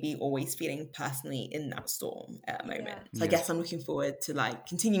maybe always feeling personally in that storm at a moment. So I guess I'm looking forward to like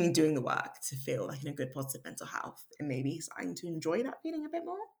continuing doing the work to feel like in a good positive mental health, and maybe starting to enjoy that feeling a bit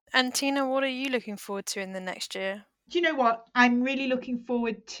more. And Tina, what are you looking forward to in the next year? Do you know what? I'm really looking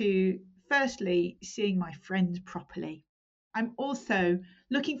forward to, firstly, seeing my friends properly. I'm also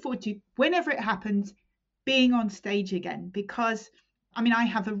looking forward to, whenever it happens, being on stage again, because I mean, I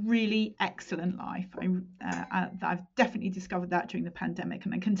have a really excellent life. I've definitely discovered that during the pandemic,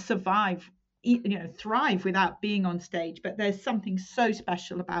 and I can survive thrive without being on stage, but there's something so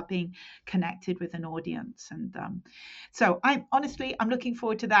special about being connected with an audience. And so I'm looking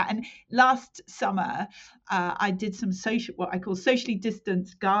forward to that. And last summer I did some what I call socially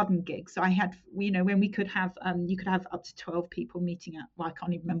distanced garden gigs. So I had, when we could have you could have up to 12 people meeting at, well, I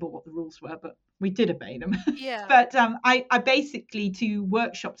can't even remember what the rules were, but we did obey them. Yeah. But I basically, to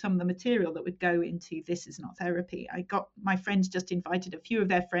workshop some of the material that would go into This Is Not Therapy, I got my friends just invited a few of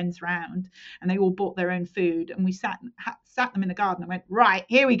their friends round, and they all bought their own food, and we sat them in the garden and went, right,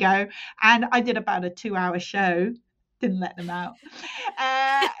 here we go. And I did about a 2-hour show. Didn't let them out.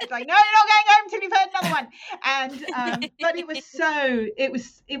 It's like, no, you're not going home until you've heard another one. And but it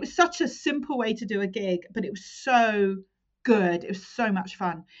was such a simple way to do a gig, but it was so good. It was so much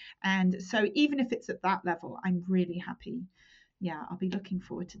fun. And so even if it's at that level, I'm really happy. Yeah, I'll be looking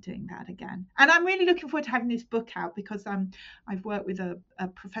forward to doing that again. And I'm really looking forward to having this book out, because I've worked with a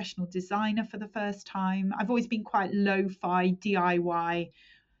professional designer for the first time. I've always been quite lo-fi DIY,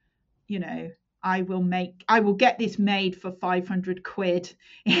 I will get this made for 500 quid,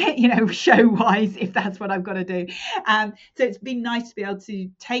 show wise, if that's what I've got to do. So it's been nice to be able to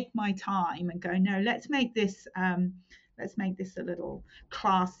take my time and go, no, let's make this a little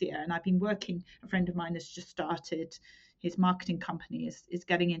classier. And I've been working, a friend of mine has just started, his marketing company is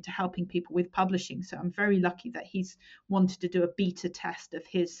getting into helping people with publishing. So I'm very lucky that he's wanted to do a beta test of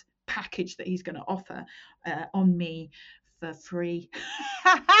his package that he's going to offer on me for free.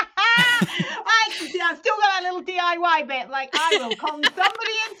 I've still got that little DIY bit, like I will con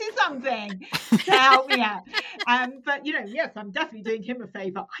somebody into something to help me out. But yes, I'm definitely doing him a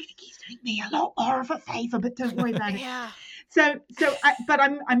favour. I think he's doing me a lot more of a favour, but don't worry about it. Yeah. But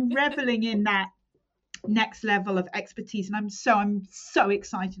I'm reveling in that next level of expertise, and I'm so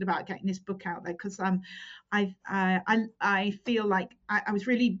excited about getting this book out there, because I feel like I was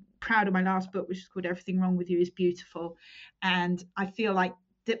really proud of my last book, which is called Everything Wrong With You Is Beautiful, and I feel like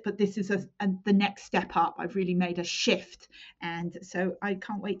but this is the next step up. I've really made a shift, and so I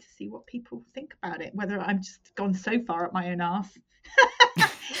can't wait to see what people think about it, whether I'm just gone so far up my own arse.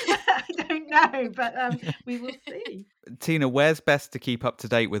 I don't know, but we will see. Tina, where's best to keep up to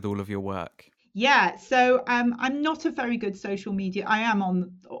date with all of your work? Yeah, so I'm not a very good social media. I am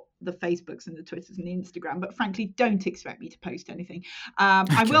on the Facebooks and the Twitters and the Instagram, but frankly, don't expect me to post anything. Okay.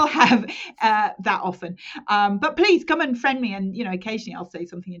 I will have that often. But please come and friend me, and occasionally I'll say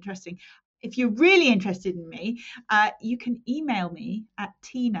something interesting. If you're really interested in me, you can email me at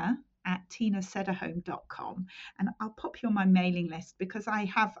tina@tinasederholm.com, and I'll pop you on my mailing list, because I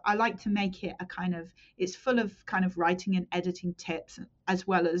like to make it it's full of kind of writing and editing tips, as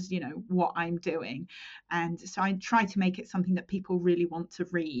well as what I'm doing, and so I try to make it something that people really want to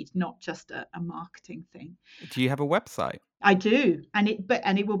read, not just a marketing thing. Do you have a website? I do, and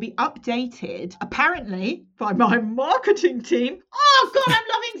it will be updated apparently by my marketing team. Oh God, I'm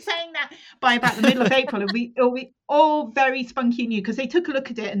loving saying that. By about the middle of April, it'll be all very spunky new, because they took a look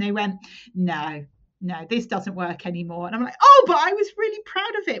at it and they went, no, this doesn't work anymore. And I'm like, oh, but I was really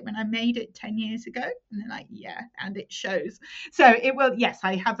proud of it when I made it 10 years ago. And they're like, yeah, and it shows. So it will. Yes,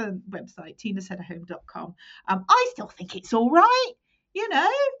 I have a website, tinasederholm.com. I still think it's all right. You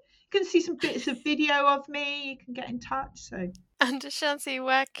can see some bits of video of me. You can get in touch. So, and Ashanti,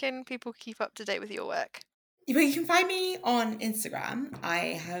 where can people keep up to date with your work? You can find me on Instagram. I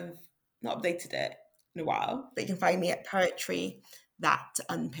have not updated it in a while, but you can find me at Poetry That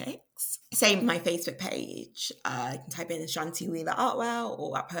Unpicks. Same with my Facebook page. You can type in Ashanti Wheeler-Artwell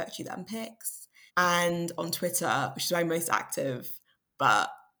or at Poetry That Unpicks. And on Twitter, which is where I'm most active,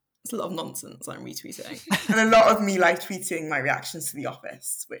 but it's a lot of nonsense I'm retweeting. And a lot of me like tweeting my reactions to The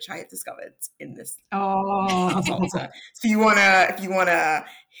Office, which I have discovered in this. Oh. So if you wanna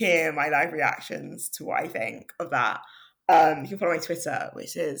hear my live reactions to what I think of that, you can follow my Twitter,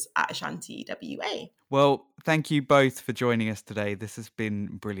 which is @AshantiWA. Well, thank you both for joining us today. This has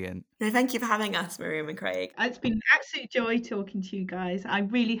been brilliant. No, thank you for having us, Miriam and Craig. It's been an absolute joy talking to you guys. I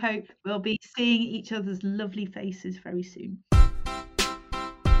really hope we'll be seeing each other's lovely faces very soon.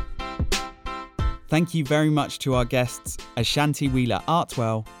 Thank you very much to our guests, Ashanti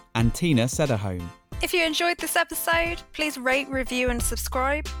Wheeler-Artwell and Tina Sederholm. If you enjoyed this episode, please rate, review and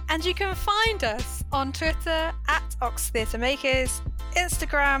subscribe. And you can find us on Twitter @OxTheatreMakers,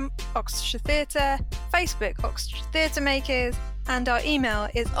 Instagram Oxfordshire Theatre, Facebook Oxfordshire Theatre Makers, and our email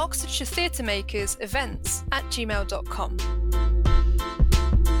is oxfordshiretheatremakersevents@gmail.com.